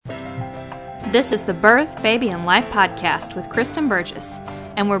This is the Birth, Baby, and Life podcast with Kristen Burgess,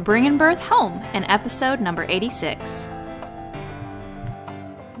 and we're bringing birth home in episode number 86.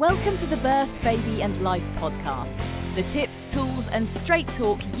 Welcome to the Birth, Baby, and Life podcast. The tips, tools, and straight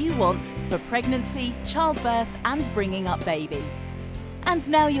talk you want for pregnancy, childbirth, and bringing up baby. And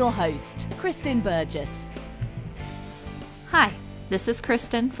now your host, Kristen Burgess. Hi, this is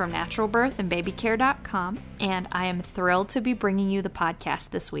Kristen from naturalbirthandbabycare.com, and I am thrilled to be bringing you the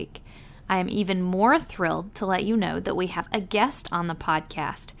podcast this week. I am even more thrilled to let you know that we have a guest on the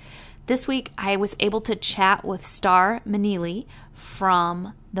podcast. This week, I was able to chat with Star Manili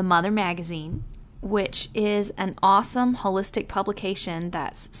from The Mother Magazine, which is an awesome holistic publication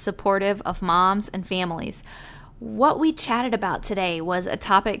that's supportive of moms and families. What we chatted about today was a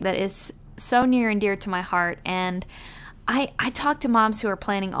topic that is so near and dear to my heart, and I talk to moms who are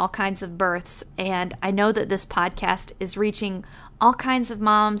planning all kinds of births, and I know that this podcast is reaching all kinds of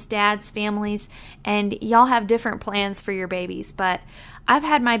moms, dads, families, and y'all have different plans for your babies, but I've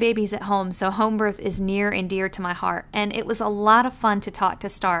had my babies at home, so home birth is near and dear to my heart, and it was a lot of fun to talk to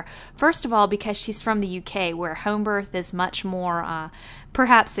Star. First of all, because she's from the UK, where home birth is much more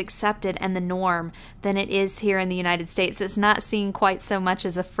perhaps accepted and the norm than it is here in the United States. It's not seen quite so much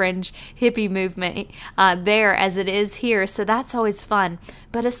as a fringe hippie movement there as it is here, so that's always fun.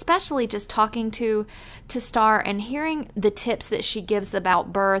 But especially just talking to Star and hearing the tips that she gives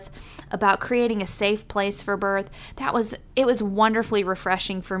about birth, about creating a safe place for birth, it was wonderfully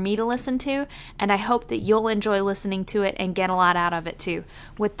refreshing for me to listen to, and I hope that you'll enjoy listening to it and get a lot out of it too.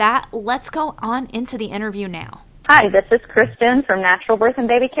 With that, let's go on into the interview now. Hi, this is Kristen from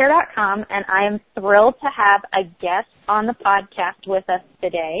naturalbirthandbabycare.com, and I am thrilled to have a guest on the podcast with us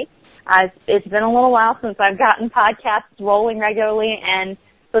today. It's been a little while since I've gotten podcasts rolling regularly, and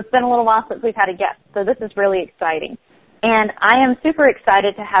so it's been a little while since we've had a guest, so this is really exciting. And I am super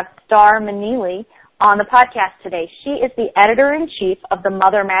excited to have Star Manili on the podcast today. She is the editor-in-chief of The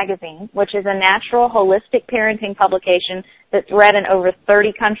Mother Magazine, which is a natural, holistic parenting publication that's read in over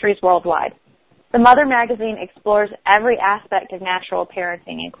 30 countries worldwide. The Mother Magazine explores every aspect of natural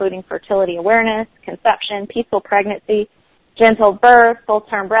parenting, including fertility awareness, conception, peaceful pregnancy, gentle birth,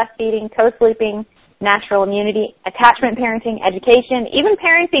 full-term breastfeeding, co-sleeping, natural immunity, attachment parenting, education, even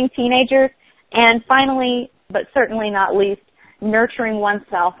parenting teenagers, and finally, but certainly not least, nurturing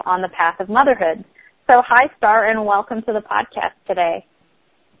oneself on the path of motherhood. So hi, Star, and welcome to the podcast today.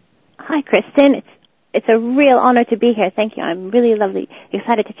 Hi, Kristen. It's a real honor to be here. Thank you. I'm really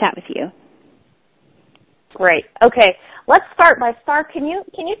excited to chat with you. Great. Okay, let's start by Star. Can you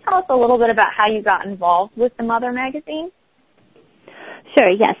tell us a little bit about how you got involved with The Mother Magazine? Sure,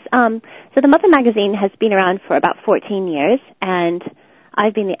 yes. So The Mother Magazine has been around for about 14 years, and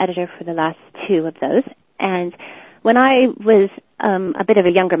I've been the editor for the last 2 of those. And when I was a bit of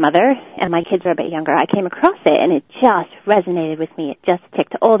a younger mother, and my kids were a bit younger, I came across it, and it just resonated with me. It just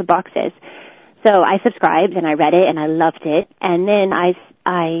ticked all the boxes. So I subscribed, and I read it, and I loved it. And then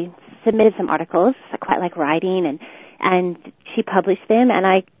I submitted some articles. I quite like writing, and she published them, and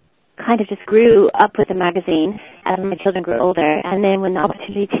I kind of just grew up with the magazine as my children grew older. And then when the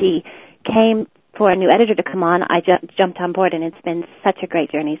opportunity came for a new editor to come on, I jumped on board, and it's been such a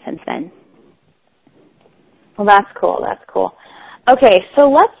great journey since then. Well, that's cool. That's cool. Okay, so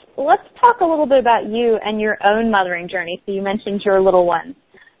let's talk a little bit about you and your own mothering journey. So you mentioned your little ones.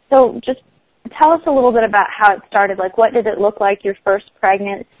 So just tell us a little bit about how it started. Like, what did it look like your first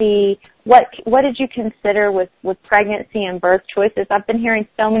pregnancy? What did you consider with pregnancy and birth choices? I've been hearing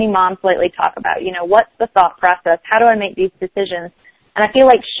so many moms lately talk about, what's the thought process? How do I make these decisions? And I feel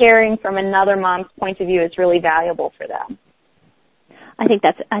like sharing from another mom's point of view is really valuable for them. I think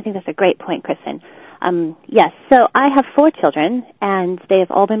that's a great point, Kristen. Yes, so I have 4 children, and they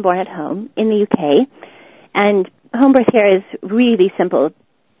have all been born at home in the UK. And home birth here is really simple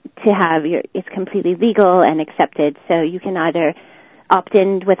to have. It's completely legal and accepted, so you can either opt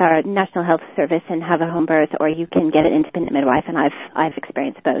in with our National Health Service and have a home birth, or you can get an independent midwife, and I've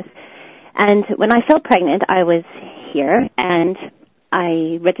experienced both. And when I felt pregnant, I was here, and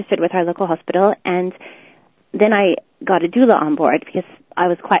I registered with our local hospital, and then I got a doula on board because I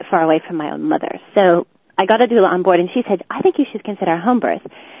was quite far away from my own mother. So I got a doula on board, and she said, I think you should consider home birth.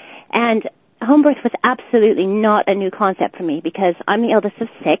 And home birth was absolutely not a new concept for me because I'm the eldest of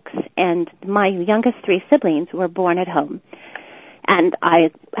 6, and my youngest 3 siblings were born at home. And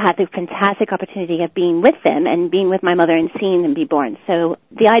I had the fantastic opportunity of being with them and being with my mother and seeing them be born. So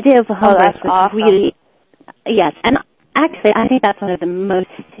the idea of home birth was awesome. Really, yes. And actually, I think that's one of the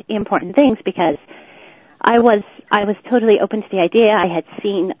most important things because I was totally open to the idea. I had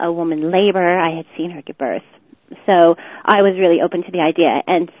seen a woman labor. I had seen her give birth. So I was really open to the idea.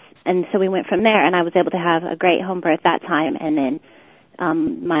 And so we went from there, and I was able to have a great home birth that time, and then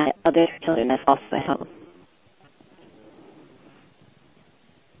my other children are also at home.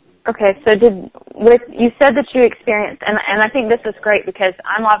 Okay, so you said that you experienced, and I think this is great because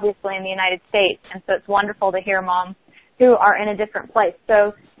I'm obviously in the United States, and so it's wonderful to hear moms who are in a different place.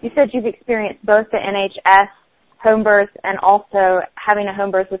 So you said you've experienced both the NHS home birth and also having a home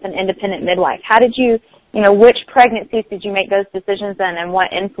birth with an independent midwife. How did you which pregnancies did you make those decisions in, and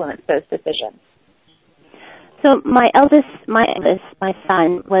what influenced those decisions? So my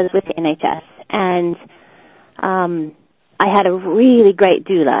son was with the NHS, and I had a really great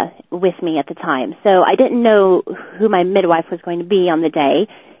doula with me at the time. So I didn't know who my midwife was going to be on the day,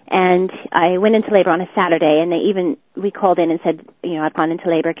 and I went into labor on a Saturday, and we called in and said, I've gone into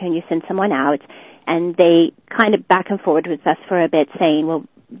labor, can you send someone out? And they kind of back and forth with us for a bit, saying, well,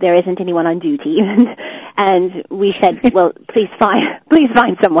 there isn't anyone on duty. And we said, well, please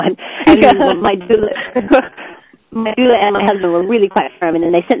find someone. And my doula and my husband were really quite firm, and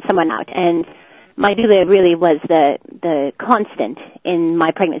then they sent someone out. And my doula really was the constant in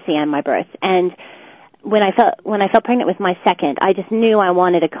my pregnancy and my birth. And when I felt pregnant with my second, I just knew I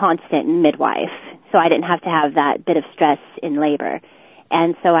wanted a constant midwife, so I didn't have to have that bit of stress in labor.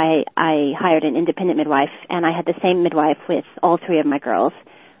 And so I hired an independent midwife, and I had the same midwife with all three of my girls,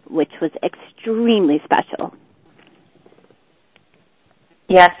 which was extremely special.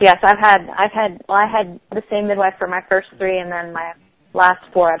 Yes. I had the same midwife for my first three, and then my last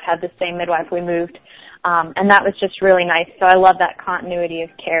four I've had the same midwife. We moved, and that was just really nice. So I love that continuity of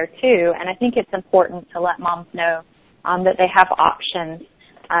care too, and I think it's important to let moms know that they have options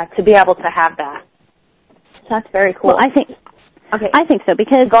to be able to have that. So that's very cool. Well, I think so,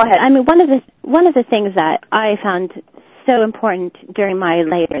 because go ahead. I mean, one of the things that I found so important during my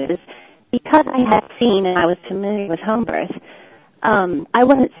labor is because I had seen and I was familiar with home birth, I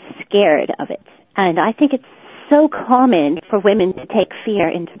wasn't scared of it. And I think it's so common for women to take fear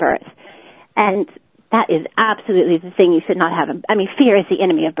into birth. And that is absolutely the thing you should not have. I mean, fear is the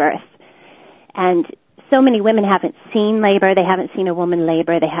enemy of birth. And so many women haven't seen labor. They haven't seen a woman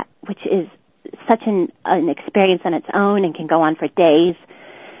labor, which is such an experience on its own and can go on for days.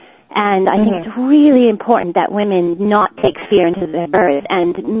 And I think it's really important that women not take fear into their birth,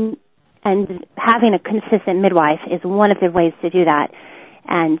 and having a consistent midwife is one of the ways to do that,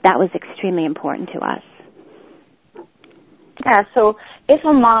 and that was extremely important to us. Yeah, so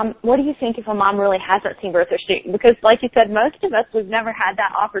what do you think if a mom really hasn't seen birth? Because like you said, most of us, we've never had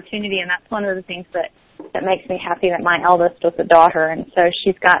that opportunity, and that's one of the things that makes me happy that my eldest was a daughter, and so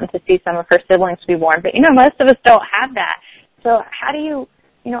she's gotten to see some of her siblings be born. But, most of us don't have that. So how do you,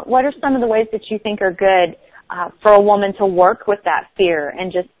 what are some of the ways that you think are good for a woman to work with that fear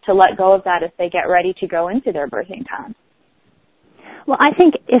and just to let go of that as they get ready to go into their birthing time? Well, I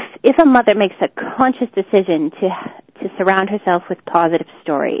think if a mother makes a conscious decision to surround herself with positive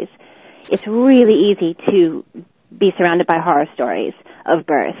stories, it's really easy to be surrounded by horror stories of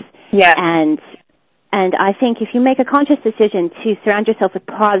birth. Yeah. And I think if you make a conscious decision to surround yourself with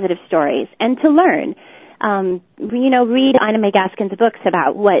positive stories and to learn, read Ina May Gaskin's books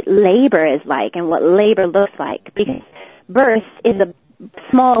about what labor is like and what labor looks like, because birth is a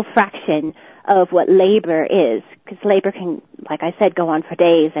small fraction of what labor is, because labor can, like I said, go on for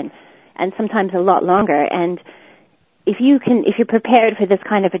days and sometimes a lot longer. And if you're prepared for this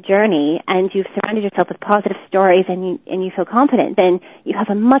kind of a journey and you've surrounded yourself with positive stories and you feel confident, then you have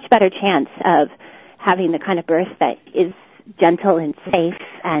a much better chance of having the kind of birth that is gentle and safe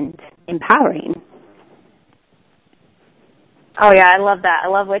and empowering. Oh, yeah, I love that. I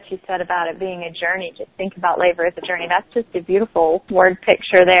love what you said about it being a journey. Just think about labor as a journey. That's just a beautiful word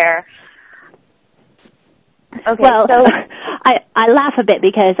picture there. Okay, well, so I laugh a bit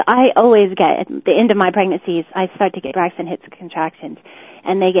because I always get, at the end of my pregnancies, I start to get Braxton Hicks contractions,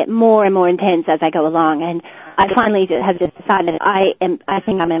 and they get more and more intense as I go along. And I finally have just decided I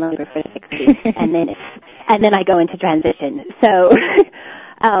think I'm in labor for 6 weeks, and then I go into transition. So,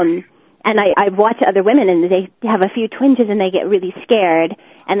 and I watch other women, and they have a few twinges, and they get really scared,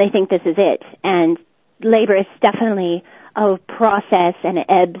 and they think this is it. And labor is definitely a process, and it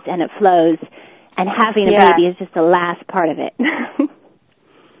ebbs and it flows. And having a baby is just the last part of it.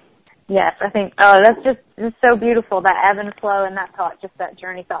 Yes, I think, that's just so beautiful, that ebb and flow and that thought, just that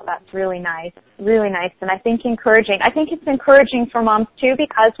journey thought. That's really nice, really nice. And I think encouraging. I think it's encouraging for moms, too,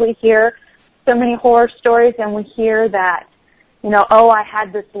 because we hear so many horror stories and we hear that, I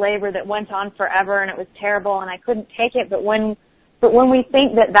had this labor that went on forever and it was terrible and I couldn't take it. But when we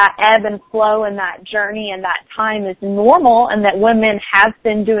think that ebb and flow and that journey and that time is normal, and that women have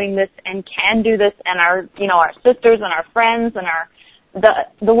been doing this and can do this, and our sisters and our friends and our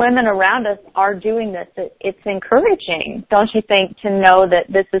the women around us are doing this, it's encouraging, don't you think, to know that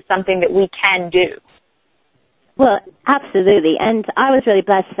this is something that we can do? Well, absolutely. And I was really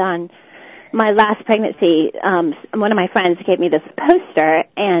blessed on my last pregnancy. One of my friends gave me this poster,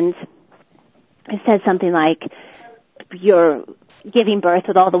 and it said something like, "You're giving birth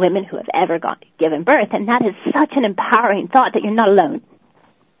with all the women who have ever given birth," and that is such an empowering thought that you're not alone.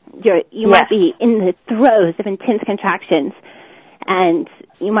 You might be in the throes of intense contractions, and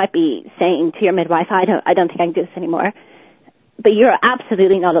you might be saying to your midwife, I don't think I can do this anymore. But you're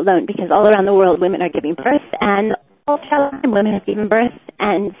absolutely not alone, because all around the world women are giving birth, and all children women have given birth,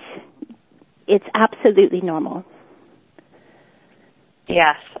 and it's absolutely normal.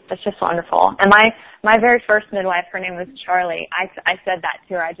 Yes, it's just wonderful. And my very first midwife, her name was Charlie, I said that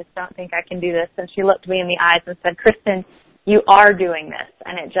to her, I just don't think I can do this. And she looked me in the eyes and said, "Kristen, you are doing this."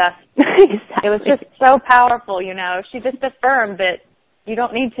 And it just, exactly. It was just so powerful, you know. She just affirmed that you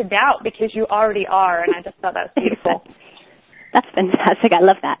don't need to doubt because you already are. And I just thought that was beautiful. That's fantastic. I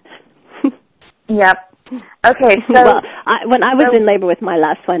love that. Yep. Okay, so... Well, when I was in labor with my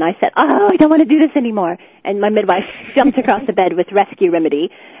last one, I said, I don't want to do this anymore. And my midwife jumped across the bed with Rescue Remedy,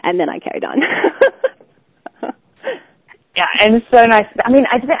 and then I carried on. Yeah, and it's so nice. I mean,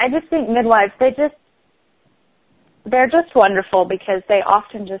 I just think midwives, they're just wonderful because they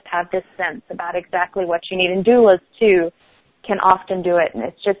often just have this sense about exactly what you need. And doulas, too, can often do it. And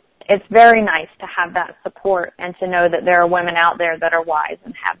it's very nice to have that support and to know that there are women out there that are wise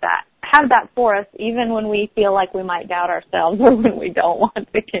and have that for us, even when we feel like we might doubt ourselves or when we don't want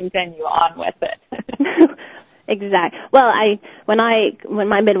to continue on with it. Exactly. Well, when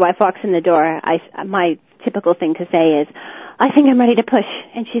my midwife walks in the door, my typical thing to say is, "I think I'm ready to push."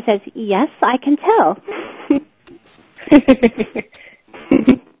 And she says, "Yes, I can tell."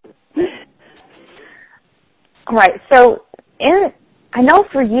 All right. So I know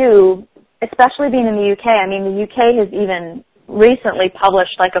for you, especially being in the UK, I mean, the UK has even recently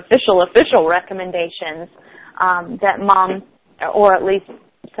published like official recommendations that moms, or at least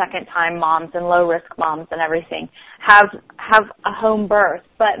second-time moms and low-risk moms and everything, have a home birth.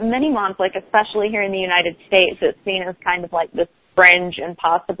 But many moms, like especially here in the United States, it's seen as kind of like this fringe and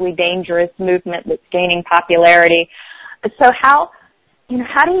possibly dangerous movement that's gaining popularity. So how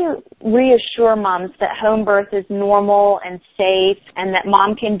do you reassure moms that home birth is normal and safe and that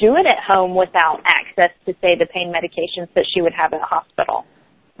mom can do it at home without access to, say, the pain medications that she would have at a hospital?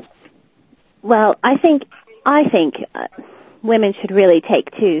 Well, I think women should really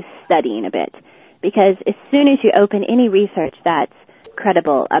take to studying a bit, because as soon as you open any research that's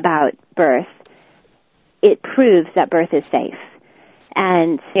credible about birth, it proves that birth is safe.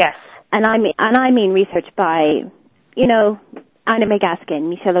 And yes, and I mean research by, Anna May Gaskin,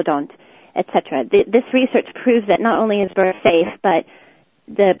 Michel Odent, etc. This research proves that not only is birth safe, but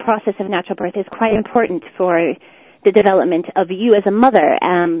the process of natural birth is quite important for the development of you as a mother,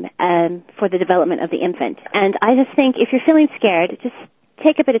 for the development of the infant. And I just think if you're feeling scared, just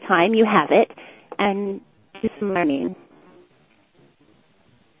take a bit of time. You have it, and do some learning.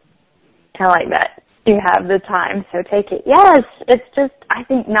 I like that. You have the time, so take it. Yes, it's just, I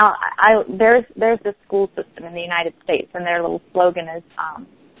think now, there's this school system in the United States, and their little slogan is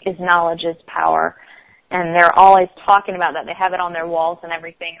knowledge is power. And they're always talking about that. They have it on their walls and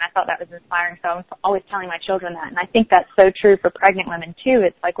everything. And I thought that was inspiring. So I'm always telling my children that. And I think that's so true for pregnant women, too.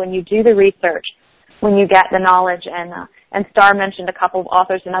 It's like when you do the research, when you get the knowledge. And Star mentioned a couple of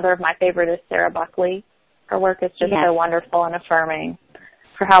authors. Another of my favorite is Sarah Buckley. Her work is just so wonderful and affirming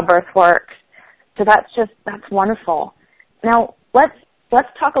for how birth works. So that's wonderful. Now, let's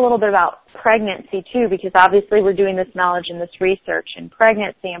talk a little bit about pregnancy, too, because obviously we're doing this knowledge and this research. And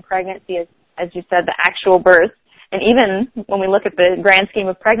pregnancy is, as you said, the actual birth. And even when we look at the grand scheme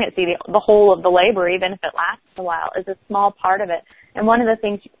of pregnancy, the whole of the labor, even if it lasts a while, is a small part of it. And one of the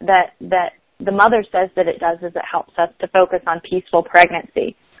things that the mother says that it does is it helps us to focus on peaceful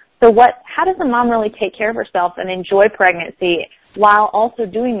pregnancy. So how does a mom really take care of herself and enjoy pregnancy while also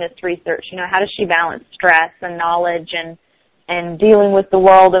doing this research? How does she balance stress and knowledge and dealing with the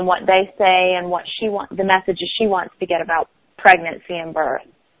world and what they say and the messages she wants to get about pregnancy and birth?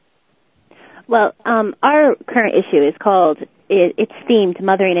 Well, our current issue is it's themed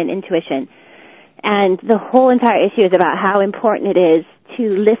Mothering and Intuition. And the whole entire issue is about how important it is to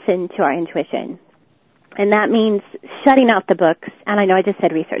listen to our intuition. And that means shutting out the books, and I know I just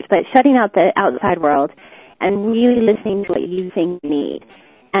said research, but shutting out the outside world and really listening to what you think you need.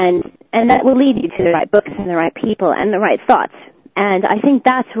 And that will lead you to the right books and the right people and the right thoughts. And I think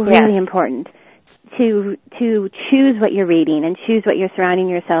that's really important, to choose what you're reading and choose what you're surrounding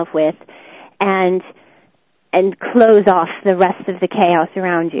yourself with, and and close off the rest of the chaos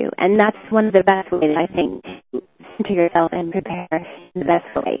around you. And that's one of the best ways, I think, to center yourself and prepare in the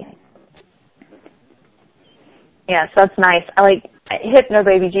best way. Yes, that's nice. I like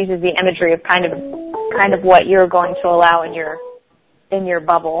Hypnobaby uses the imagery of kind of what you're going to allow in your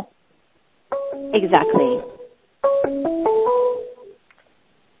bubble. Exactly.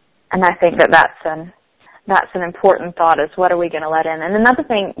 And I think that's an important thought, is what are we going to let in. And another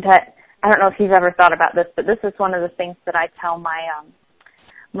thing that, I don't know if you've ever thought about this, but this is one of the things that I tell my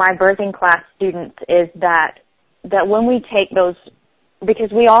birthing class students, is that when we take those,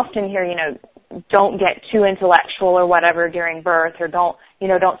 because we often hear, don't get too intellectual or whatever during birth, or don't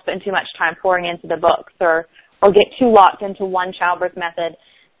spend too much time pouring into the books, or get too locked into one childbirth method.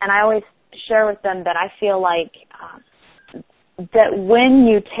 And I always share with them that I feel like that when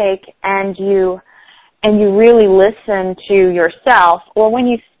you take and you really listen to yourself, or when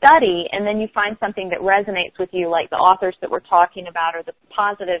you study and then you find something that resonates with you, like the authors that we're talking about, or the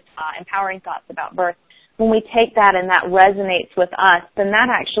positive, empowering thoughts about birth, when we take that and that resonates with us, then that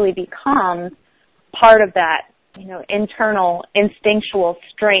actually becomes part of that, internal instinctual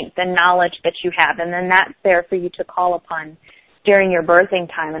strength and knowledge that you have. And then that's there for you to call upon during your birthing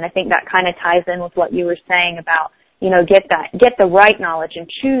time. And I think that kind of ties in with what you were saying about, get the right knowledge and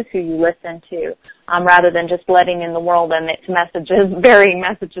choose who you listen to, rather than just letting in the world and its messages, varying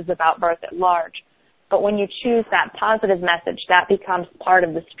messages about birth at large. But when you choose that positive message, that becomes part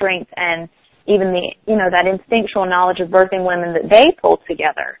of the strength and even that instinctual knowledge of birthing women that they pull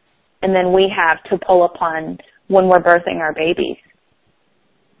together, and then we have to pull upon when we're birthing our babies.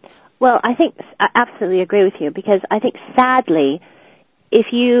 Well, I absolutely agree with you, because I think sadly, if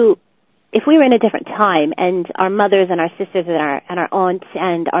we were in a different time and our mothers and our sisters and our aunts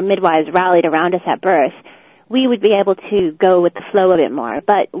and our midwives rallied around us at birth, we would be able to go with the flow a bit more.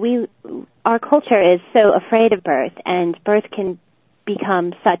 But our culture is so afraid of birth, and birth can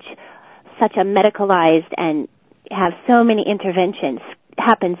become such a medicalized and have so many interventions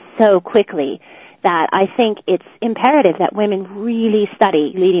happen so quickly that I think it's imperative that women really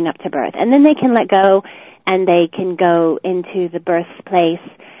study leading up to birth. And then they can let go and they can go into the birthplace,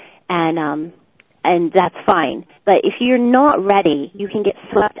 and that's fine. But if you're not ready, you can get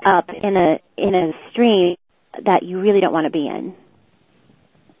swept up in a stream that you really don't want to be in.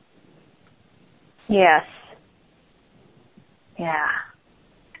 Yes. Yeah.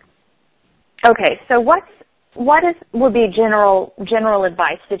 Okay, so what would be general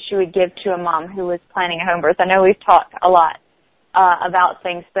advice that you would give to a mom who is planning a home birth? I know we've talked a lot about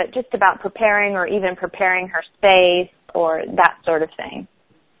things, but just about preparing, or even preparing her space or that sort of thing.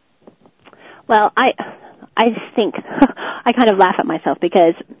 Well, I think I kind of laugh at myself,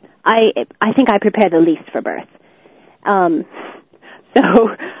 because I think I prepare the least for birth. So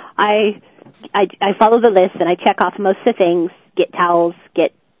I follow the list and I check off most of the things, get towels,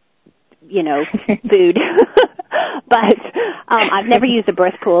 get food. But I've never used a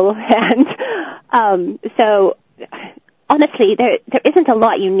birth pool, and so honestly, there isn't a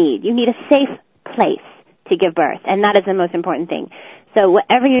lot you need. You need a safe place to give birth, and that is the most important thing. So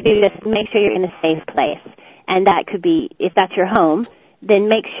whatever you do, just make sure you're in a safe place, and that could be, if that's your home, then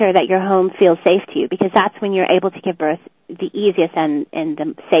make sure that your home feels safe to you, because that's when you're able to give birth the easiest and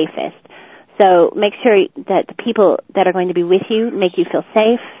the safest. So make sure that the people that are going to be with you make you feel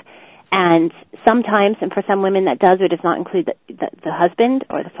safe. And sometimes, and for some women that does or does not include the husband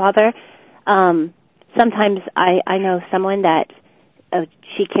or the father, sometimes I know someone that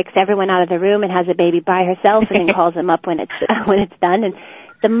she kicks everyone out of the room and has a baby by herself and then calls them up when it's done. And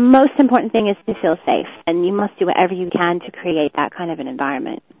the most important thing is to feel safe, and you must do whatever you can to create that kind of an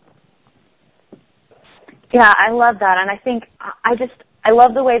environment. Yeah, I love that, and I think I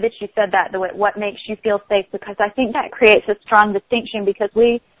love the way that you said that, what makes you feel safe, because I think that creates a strong distinction, because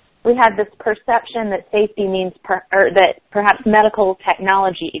we have this perception that safety means, or that perhaps medical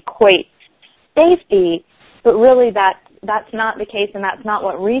technology equates safety, but really that's not the case, and that's not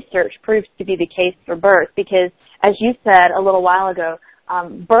what research proves to be the case for birth, because as you said a little while ago,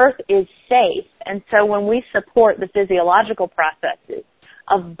 birth is safe, and so when we support the physiological processes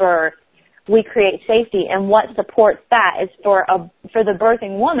of birth, we create safety, and what supports that is for the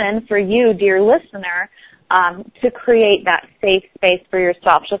birthing woman, for you, dear listener, to create that safe space for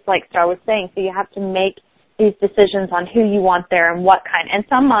yourself, just like Star was saying. So you have to make these decisions on who you want there and what kind. And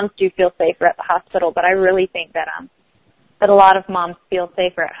some moms do feel safer at the hospital, but I really think that a lot of moms feel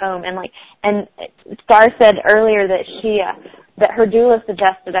safer at home. And Star said earlier that that her doula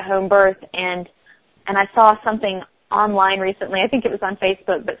suggested a home birth, and I saw something online recently, I think it was on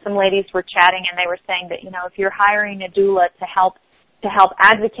Facebook, but some ladies were chatting and they were saying that, if you're hiring a doula to help to help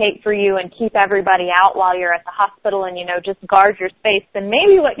advocate for you and keep everybody out while you're at the hospital and, just guard your space, then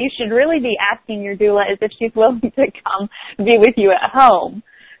maybe what you should really be asking your doula is if she's willing to come be with you at home,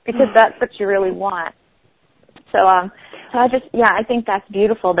 because that's what you really want. So I think that's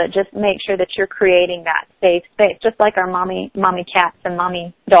beautiful, that just make sure that you're creating that safe space, just like our mommy cats and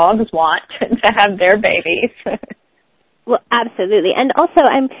mommy dogs want to have their babies. Well, absolutely. And also,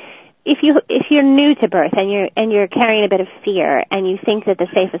 if you're new to birth and you're carrying a bit of fear and you think that the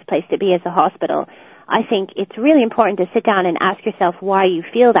safest place to be is a hospital, I think it's really important to sit down and ask yourself why you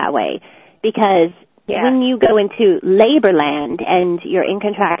feel that way, because when you go into labor land and you're in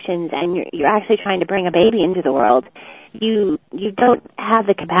contractions and you're actually trying to bring a baby into the world, you don't have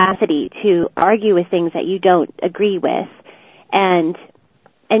the capacity to argue with things that you don't agree with, and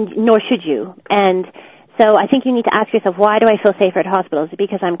nor should you. And so I think you need to ask yourself, why do I feel safer at hospitals?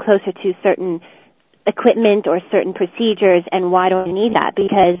 Because I'm closer to certain equipment or certain procedures, and why do I need that?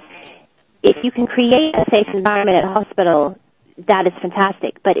 Because if you can create a safe environment at a hospital, that is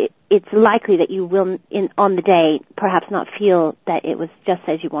fantastic, but it's likely that you will, on the day, perhaps not feel that it was just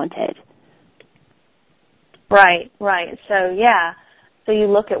as you wanted. Right. So you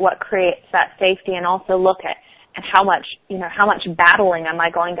look at what creates that safety, and also look at how much battling am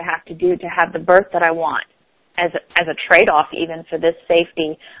I going to have to do to have the birth that I want as a trade-off even for this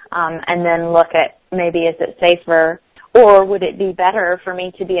safety, and then look at maybe is it safer, or would it be better for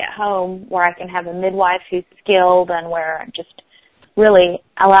me to be at home where I can have a midwife who's skilled and where just really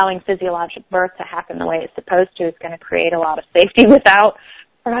allowing physiologic birth to happen the way it's supposed to is going to create a lot of safety without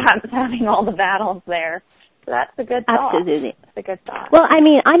perhaps having all the battles there. So that's a good thought. Absolutely. That's a good thought. Well,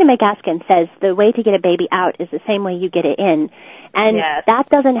 Ina McGaskin says the way to get a baby out is the same way you get it in. And that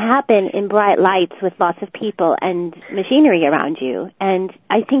doesn't happen in bright lights with lots of people and machinery around you. And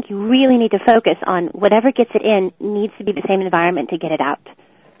I think you really need to focus on whatever gets it in needs to be the same environment to get it out.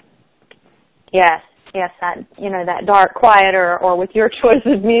 Yes, that dark, quiet, or with your choice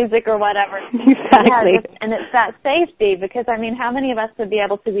of music or whatever. Exactly. And it's that safety, because, how many of us would be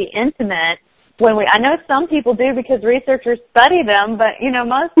able to be intimate I know some people do because researchers study them, but,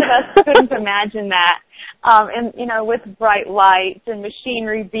 most of us couldn't imagine that. And, with bright lights and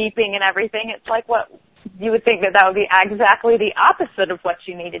machinery beeping and everything, it's like what you would think that would be exactly the opposite of what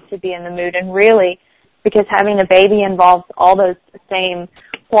you needed to be in the mood. And really, because having a baby involves all those same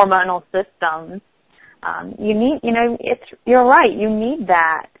hormonal systems, you need, you're right, you need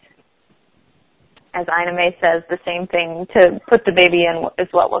that. As Ina May says, the same thing, to put the baby in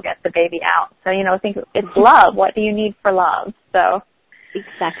is what will get the baby out. So, I think it's love. What do you need for love? So,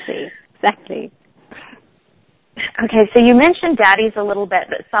 Exactly. Okay, so you mentioned daddies a little bit,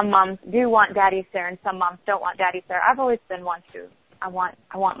 that some moms do want daddies there and some moms don't want daddies there. I've always been one who I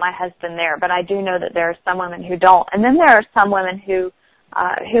want my husband there, but I do know that there are some women who don't. And then there are some women who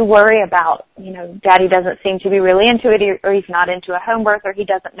worry about, daddy doesn't seem to be really into it, or he's not into a home birth, or he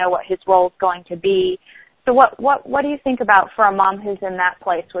doesn't know what his role is going to be. So what do you think about for a mom who's in that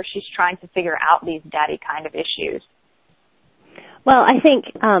place where she's trying to figure out these daddy kind of issues? Well, I think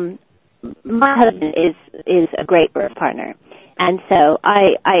my husband is a great birth partner, and so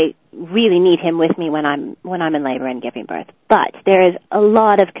I really need him with me when I'm in labor and giving birth. But there is a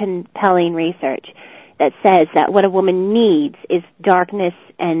lot of compelling research that says that what a woman needs is darkness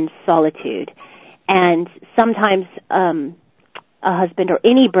and solitude. And sometimes a husband or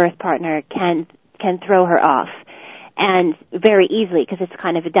any birth partner can throw her off, and very easily, because it's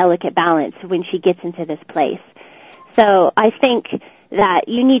kind of a delicate balance when she gets into this place. So I think that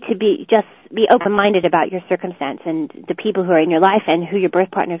you need to be open-minded about your circumstance and the people who are in your life and who your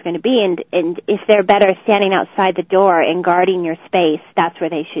birth partner is going to be. And if they're better standing outside the door and guarding your space, that's where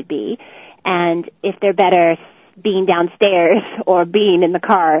they should be. And if they're better being downstairs or being in the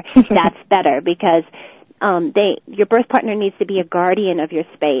car, that's better, because your birth partner needs to be a guardian of your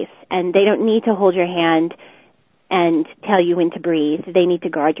space, and they don't need to hold your hand and tell you when to breathe. They need to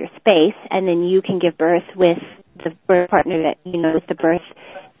guard your space, and then you can give birth with the birth partner that is the birth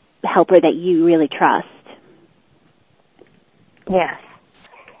helper that you really trust. Yes.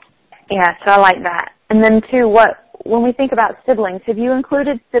 Yeah, so I like that. And then too, when we think about siblings, have you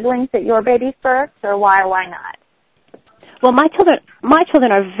included siblings at your baby's birth, or why or why not? Well, my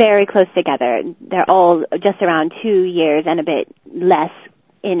children are very close together. They're all just around 2 years and a bit less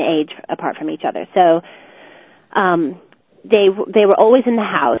in age apart from each other. So they were always in the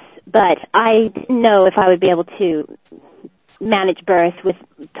house, but I didn't know if I would be able to manage birth with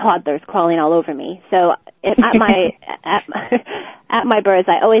toddlers crawling all over me. So at my births,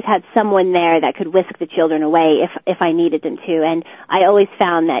 I always had someone there that could whisk the children away if I needed them to. And I always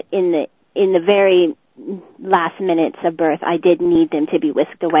found that in the very last minutes of birth, I did need them to be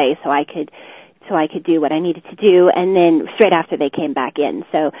whisked away so I could do what I needed to do, and then straight after they came back in.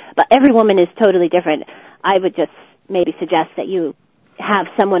 So, but every woman is totally different. I would just maybe suggest that you have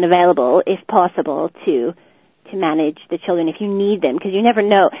someone available, if possible, to manage the children if you need them, because you never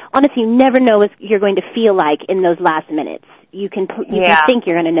know. Honestly, you never know what you're going to feel like in those last minutes. You can think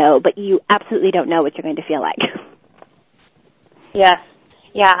you're going to know, but you absolutely don't know what you're going to feel like. Yes.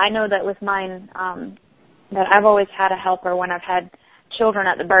 Yeah, I know that with mine, that I've always had a helper when I've had children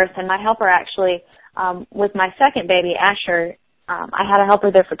at the birth, and my helper actually, with my second baby, Asher, I had a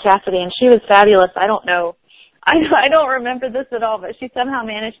helper there for Cassidy, and she was fabulous. I don't remember this at all, but she somehow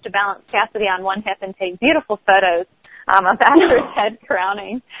managed to balance Cassidy on one hip and take beautiful photos of Asher's head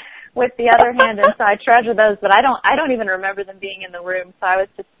crowning with the other hand, and so I treasure those, but I don't even remember them being in the room, so I was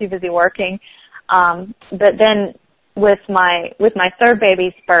just too busy working. But then with my third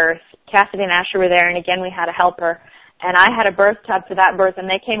baby's birth, Cassidy and Asher were there, and again we had a helper, and I had a birth tub for that birth, and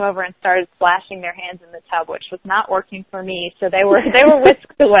they came over and started splashing their hands in the tub, which was not working for me, so they were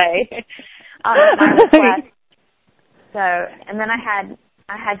whisked away. So, and then I've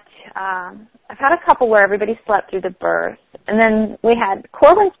had a couple where everybody slept through the birth, and then we had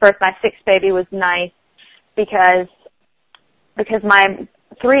Corbin's birth. My sixth baby was nice because my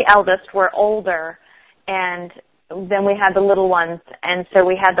three eldest were older, and then we had the little ones, and so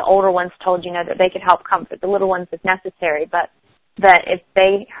we had the older ones told, that they could help comfort the little ones if necessary, but that if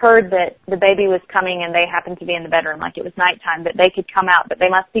they heard that the baby was coming and they happened to be in the bedroom, like it was nighttime, that they could come out, but they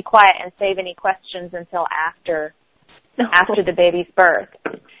must be quiet and save any questions until after the baby's birth.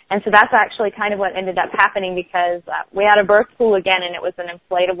 And so that's actually kind of what ended up happening, because we had a birth pool again, and it was an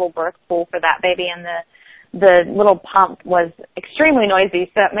inflatable birth pool for that baby, and the little pump was extremely noisy,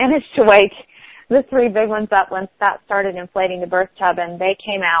 so it managed to wake the three big ones up once that started inflating the birth tub, and they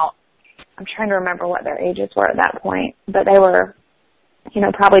came out. I'm trying to remember what their ages were at that point, but they were,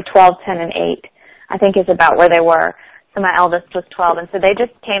 probably 12, 10, and 8, I think is about where they were. So my eldest was 12, and so they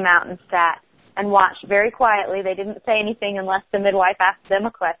just came out and sat and watched very quietly. They didn't say anything unless the midwife asked them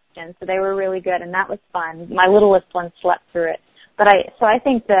a question, so they were really good, and that was fun. My littlest one slept through it. But I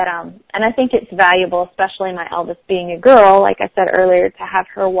think that, and I think it's valuable, especially my eldest being a girl, like I said earlier, to have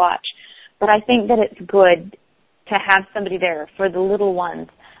her watch. But I think that it's good to have somebody there for the little ones,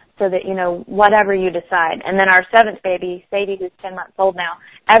 so that, whatever you decide. And then our seventh baby, Sadie, who's 10 months old now,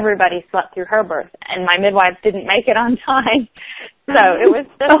 everybody slept through her birth, and my midwives didn't make it on time. So it was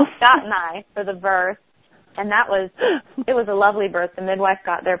just Scott and I for the birth, and it was a lovely birth. The midwife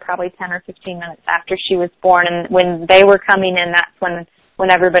got there probably 10 or 15 minutes after she was born, and when they were coming in, that's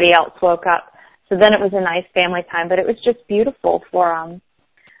when everybody else woke up. So then it was a nice family time, but it was just beautiful for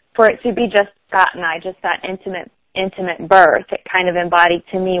it to be just Scott and I, just that intimate birth. It kind of embodied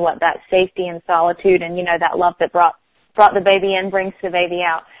to me what that safety and solitude and, that love that brought the baby in brings the baby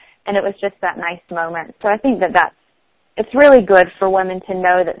out. And it was just that nice moment. So I think it's really good for women to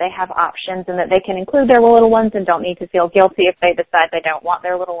know that they have options and that they can include their little ones and don't need to feel guilty if they decide they don't want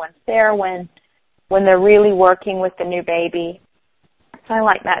their little ones there when they're really working with the new baby. So I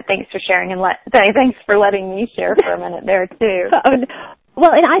like that. Thanks for sharing, and thanks for letting me share for a minute there too.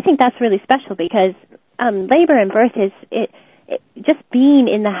 Well, and I think that's really special, because labor and birth is just being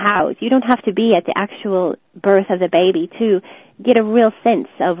in the house. You don't have to be at the actual birth of the baby to get a real sense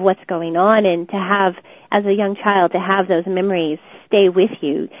of what's going on, and to have, as a young child, to have those memories stay with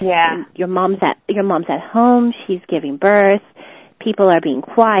you. Yeah. Your mom's at home. She's giving birth. People are being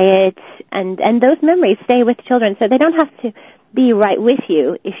quiet, and those memories stay with children. So they don't have to be right with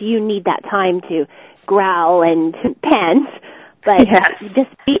you if you need that time to growl and pant. But just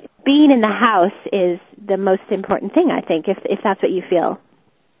being in the house is the most important thing, I think, if that's what you feel.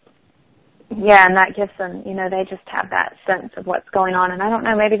 Yeah, and that gives them, they just have that sense of what's going on. And I don't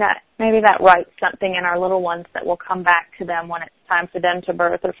know, maybe that writes something in our little ones that will come back to them when it's time for them to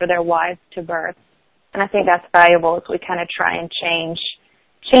birth or for their wives to birth. And I think that's valuable as we kind of try and change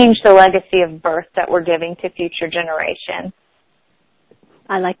the legacy of birth that we're giving to future generations.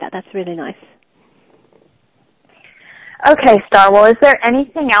 I like that. That's really nice. Okay, Star. Well, is there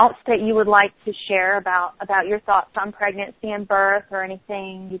anything else that you would like to share about your thoughts on pregnancy and birth, or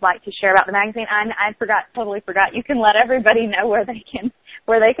anything you'd like to share about the magazine? I totally forgot. You can let everybody know where they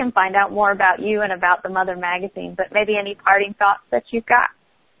can find out more about you and about the Mother magazine. But maybe any parting thoughts that you've got?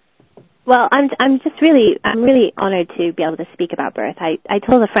 Well, I'm really honored to be able to speak about birth. I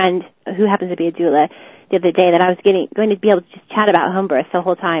told a friend who happens to be a doula the other day that I was going to be able to just chat about home birth the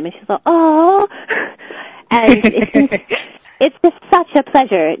whole time, and she's like, "Oh." And it's just such a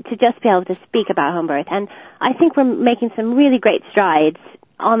pleasure to just be able to speak about home birth. And I think we're making some really great strides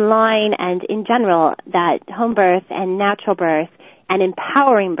online and in general that home birth and natural birth and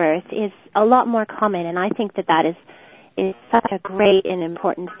empowering birth is a lot more common, and I think that is such a great and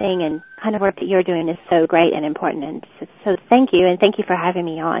important thing, and kind of work that you're doing is so great and important. And so thank you, and thank you for having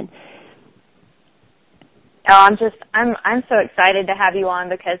me on. Oh, I'm so excited to have you on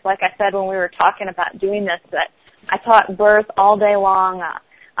because, like I said when we were talking about doing this, that I taught birth all day long,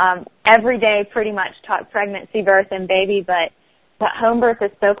 every day pretty much taught pregnancy, birth, and baby, but home birth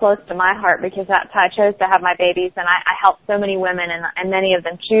is so close to my heart because that's how I chose to have my babies, and I help so many women, and many of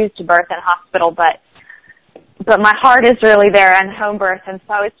them choose to birth in hospital, but my heart is really there on home birth, and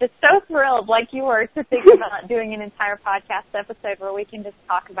so I was just so thrilled, like you were, to think about doing an entire podcast episode where we can just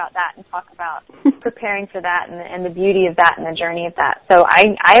talk about that and talk about preparing for that and the beauty of that and the journey of that. So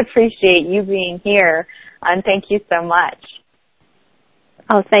I appreciate you being here, and thank you so much.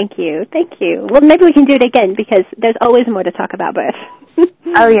 Oh, thank you. Thank you. Well, maybe we can do it again because there's always more to talk about birth.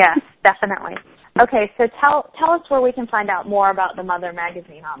 Oh, yes, definitely. Okay, so tell us where we can find out more about the Mother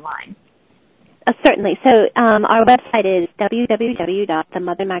Magazine online. Certainly. So our website is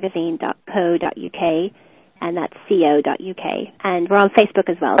www.themothermagazine.co.uk, and that's co.uk. And we're on Facebook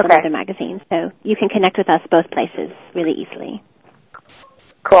as well, The Mother Magazine. So you can connect with us both places really easily.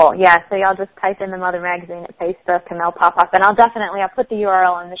 Cool. Yeah, so y'all just type in the Mother Magazine at Facebook and they'll pop up. And I'll put the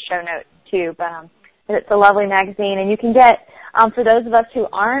URL in the show notes too. But it's a lovely magazine. And you can get, for those of us who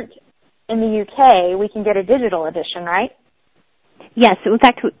aren't in the UK, we can get a digital edition, right? Yes. In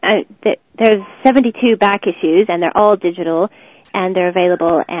fact, there's 72 back issues, and they're all digital, and they're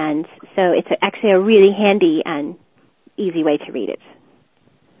available. And so it's actually a really handy and easy way to read it.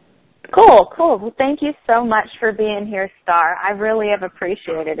 Cool. Well, thank you so much for being here, Star. I really have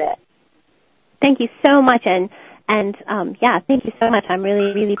appreciated it. Thank you so much, and yeah, thank you so much. I'm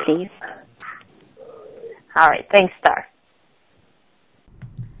really, really pleased. All right. Thanks, Star.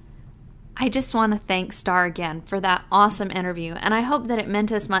 I just want to thank Star again for that awesome interview, and I hope that it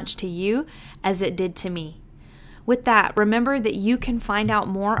meant as much to you as it did to me. With that, remember that you can find out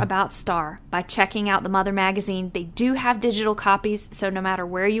more about Star by checking out the Mother Magazine. They do have digital copies, so no matter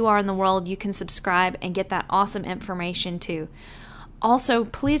where you are in the world, you can subscribe and get that awesome information too. Also,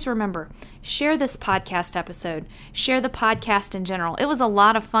 please remember, share this podcast episode. Share the podcast in general. It was a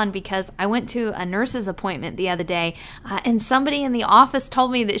lot of fun because I went to a nurse's appointment the other day, and somebody in the office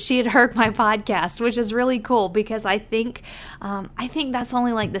told me that she had heard my podcast, which is really cool because I think that's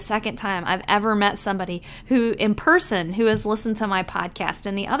only like the second time I've ever met somebody who, in person, who has listened to my podcast,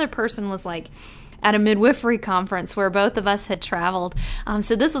 and the other person was like at a midwifery conference where both of us had traveled.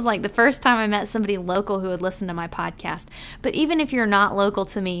 So this was like the first time I met somebody local who would listen to my podcast. But even if you're not local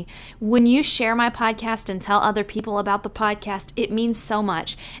to me, when you share my podcast and tell other people about the podcast, it means so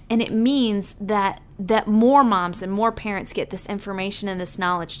much. And it means that more moms and more parents get this information and this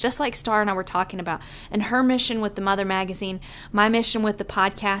knowledge, just like Star and I were talking about. And her mission with the Mother Magazine, my mission with the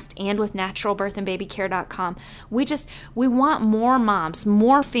podcast, and with naturalbirthandbabycare.com, we want more moms,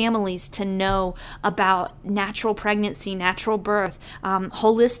 more families to know about natural pregnancy, natural birth,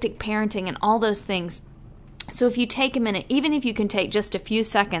 holistic parenting, and all those things. So if you take a minute, even if you can take just a few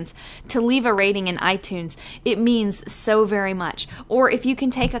seconds to leave a rating in iTunes, it means so very much. Or if you can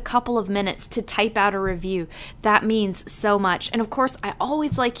take a couple of minutes to type out a review, that means so much. And of course, I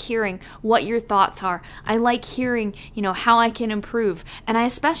always like hearing what your thoughts are. I like hearing, how I can improve. And I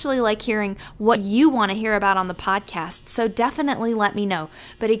especially like hearing what you want to hear about on the podcast. So definitely let me know.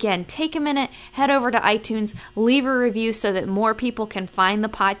 But again, take a minute, head over to iTunes, leave a review so that more people can find the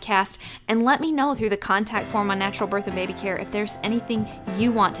podcast, and let me know through the contact form on Natural Birth and Baby Care if there's anything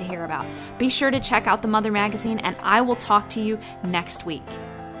you want to hear about. Be sure to check out the Mother Magazine, and I will talk to you next week.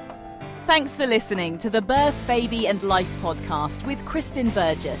 Thanks for listening to the Birth, Baby and Life podcast with Kristen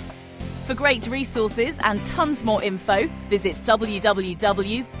Burgess. For great resources and tons more info, visit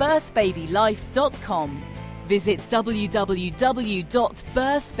www.birthbabylife.com. Visit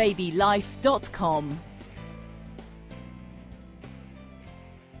www.birthbabylife.com.